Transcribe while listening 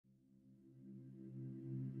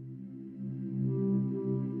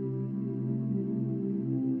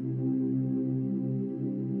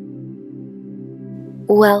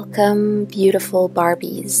Welcome, beautiful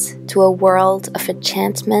Barbies, to a world of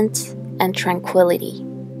enchantment and tranquility.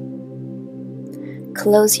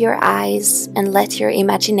 Close your eyes and let your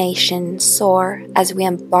imagination soar as we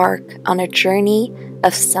embark on a journey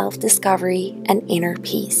of self-discovery and inner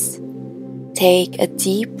peace. Take a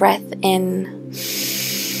deep breath in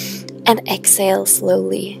and exhale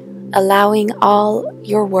slowly, allowing all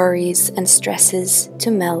your worries and stresses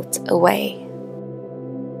to melt away.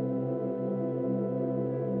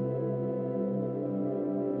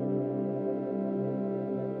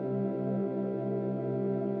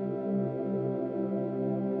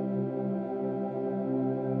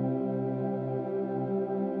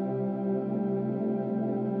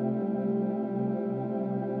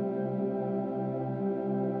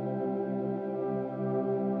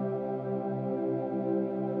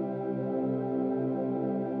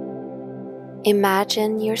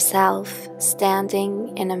 Imagine yourself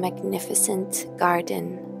standing in a magnificent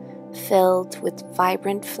garden filled with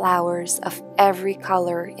vibrant flowers of every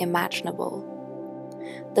color imaginable.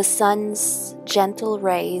 The sun's gentle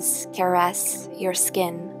rays caress your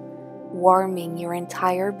skin, warming your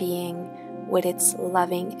entire being with its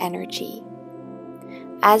loving energy.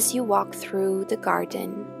 As you walk through the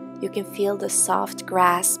garden, you can feel the soft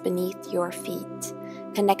grass beneath your feet,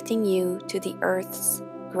 connecting you to the earth's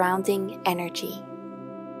grounding energy.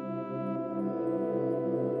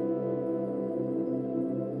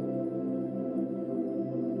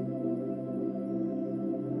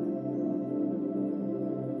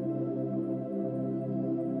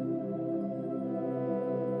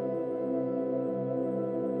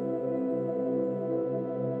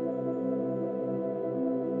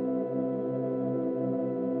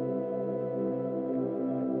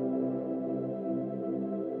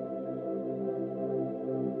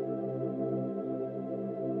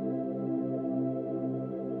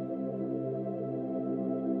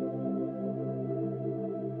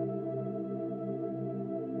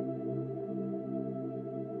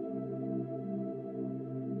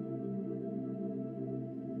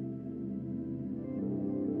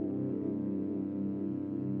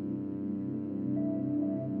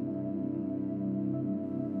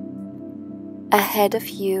 Ahead of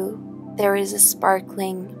you, there is a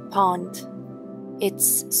sparkling pond,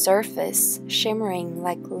 its surface shimmering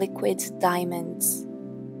like liquid diamonds.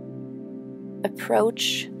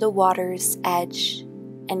 Approach the water's edge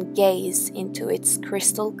and gaze into its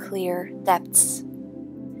crystal clear depths.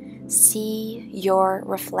 See your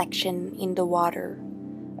reflection in the water,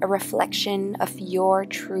 a reflection of your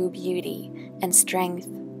true beauty and strength.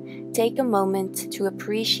 Take a moment to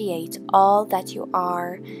appreciate all that you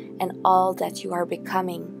are and all that you are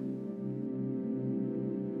becoming.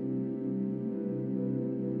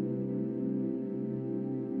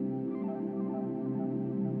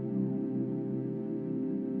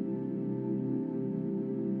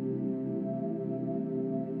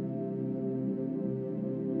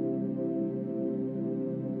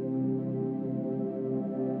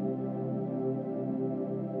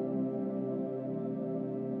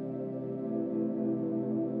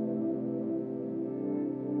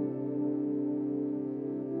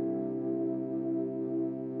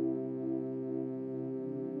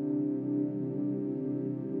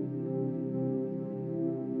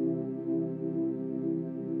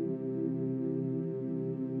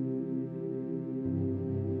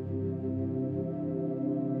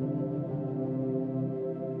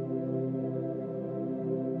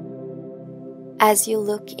 As you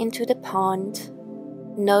look into the pond,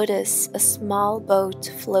 notice a small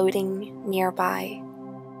boat floating nearby,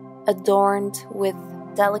 adorned with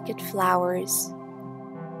delicate flowers.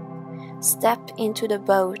 Step into the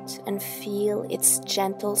boat and feel its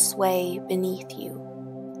gentle sway beneath you.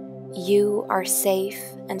 You are safe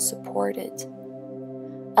and supported.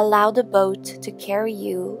 Allow the boat to carry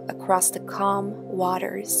you across the calm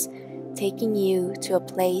waters, taking you to a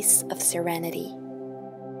place of serenity.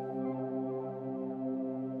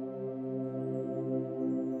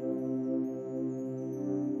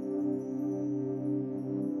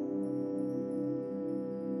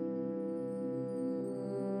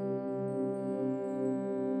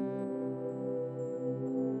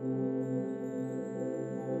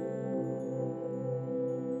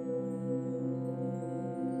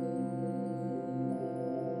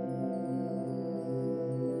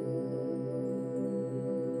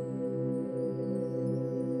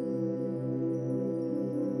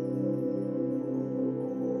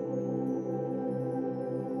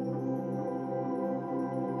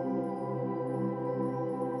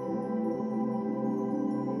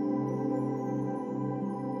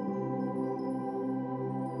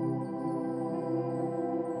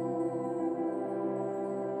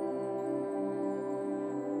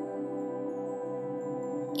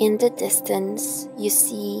 In the distance, you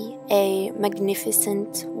see a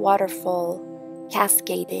magnificent waterfall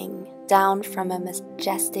cascading down from a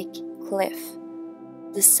majestic cliff.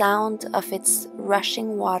 The sound of its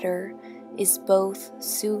rushing water is both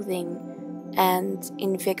soothing and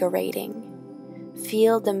invigorating.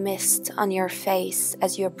 Feel the mist on your face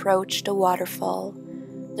as you approach the waterfall,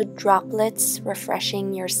 the droplets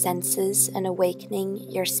refreshing your senses and awakening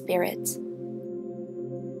your spirit.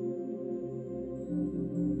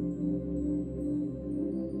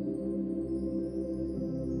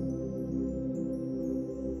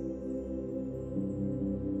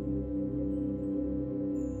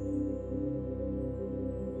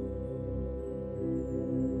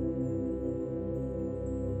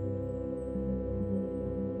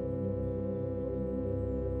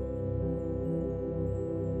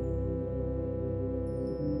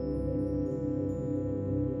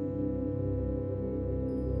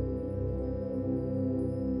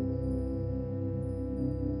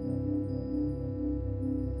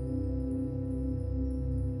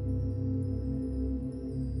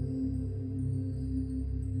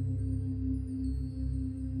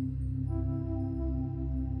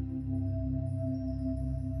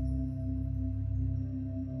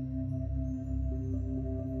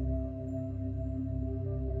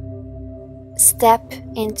 Step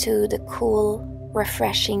into the cool,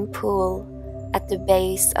 refreshing pool at the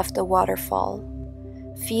base of the waterfall.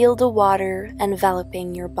 Feel the water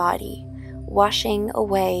enveloping your body, washing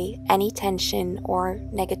away any tension or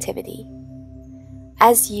negativity.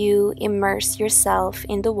 As you immerse yourself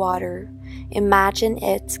in the water, imagine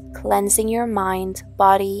it cleansing your mind,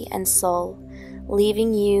 body, and soul,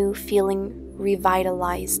 leaving you feeling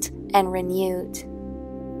revitalized and renewed.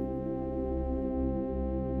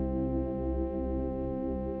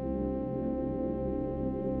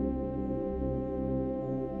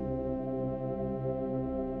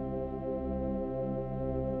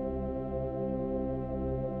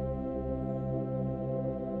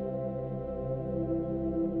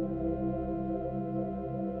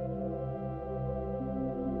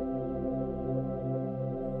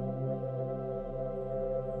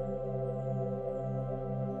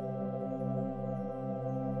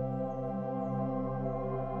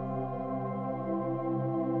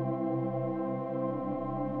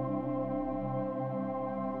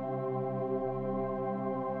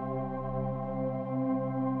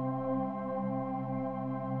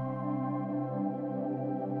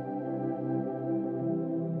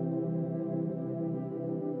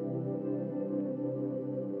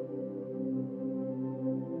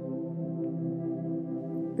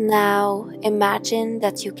 Now imagine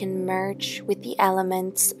that you can merge with the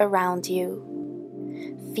elements around you.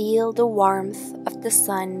 Feel the warmth of the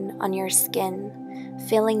sun on your skin,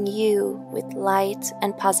 filling you with light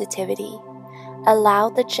and positivity. Allow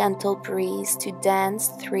the gentle breeze to dance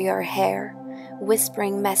through your hair,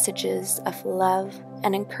 whispering messages of love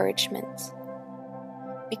and encouragement.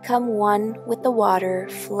 Become one with the water,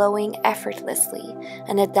 flowing effortlessly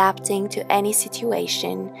and adapting to any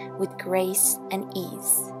situation with grace and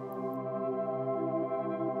ease.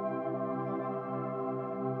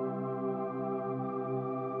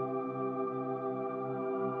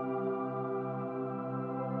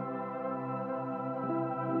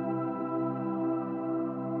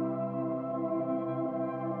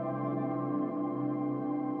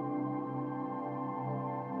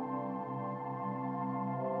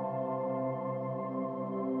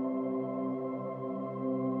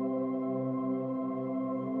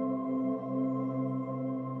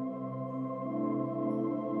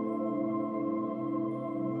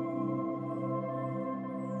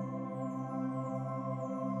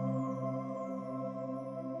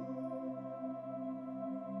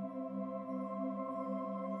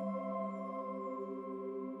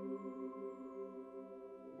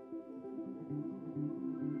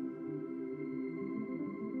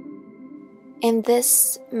 In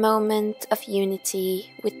this moment of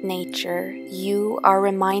unity with nature, you are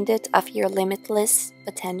reminded of your limitless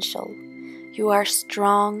potential. You are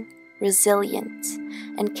strong, resilient,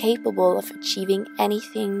 and capable of achieving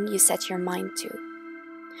anything you set your mind to.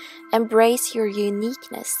 Embrace your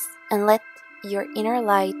uniqueness and let your inner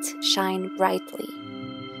light shine brightly,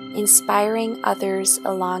 inspiring others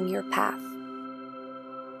along your path.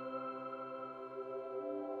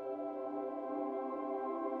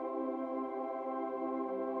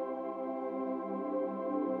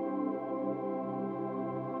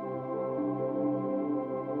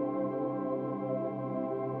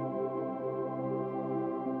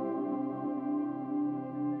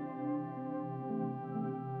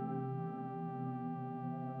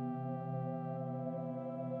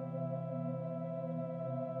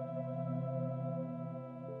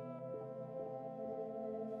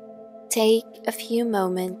 Take a few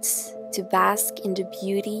moments to bask in the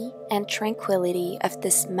beauty and tranquility of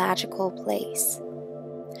this magical place.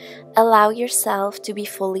 Allow yourself to be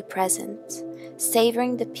fully present,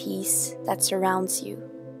 savoring the peace that surrounds you.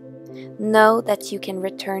 Know that you can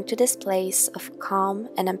return to this place of calm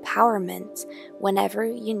and empowerment whenever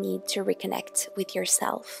you need to reconnect with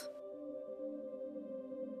yourself.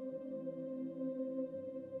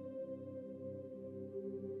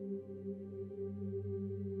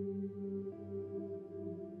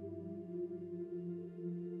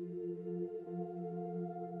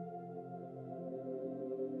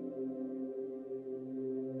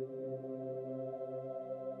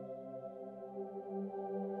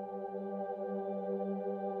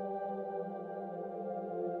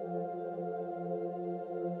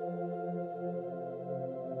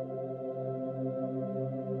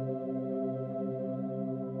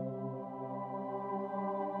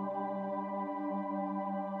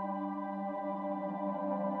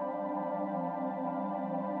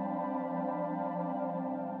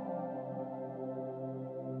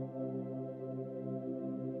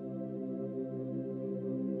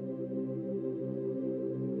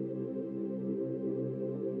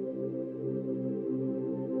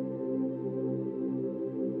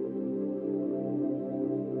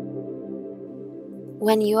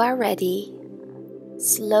 When you are ready,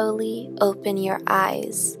 slowly open your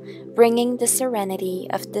eyes, bringing the serenity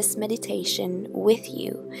of this meditation with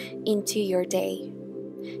you into your day.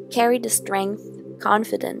 Carry the strength,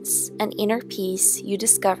 confidence, and inner peace you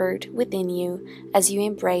discovered within you as you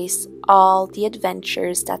embrace all the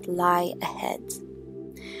adventures that lie ahead.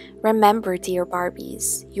 Remember, dear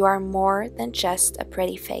Barbies, you are more than just a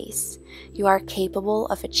pretty face. You are capable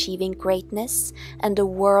of achieving greatness, and the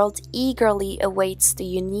world eagerly awaits the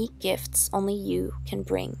unique gifts only you can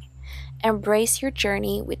bring. Embrace your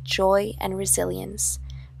journey with joy and resilience,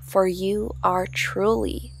 for you are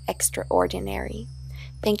truly extraordinary.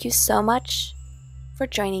 Thank you so much for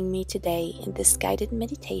joining me today in this guided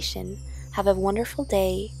meditation. Have a wonderful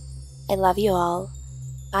day. I love you all.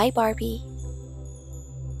 Bye, Barbie.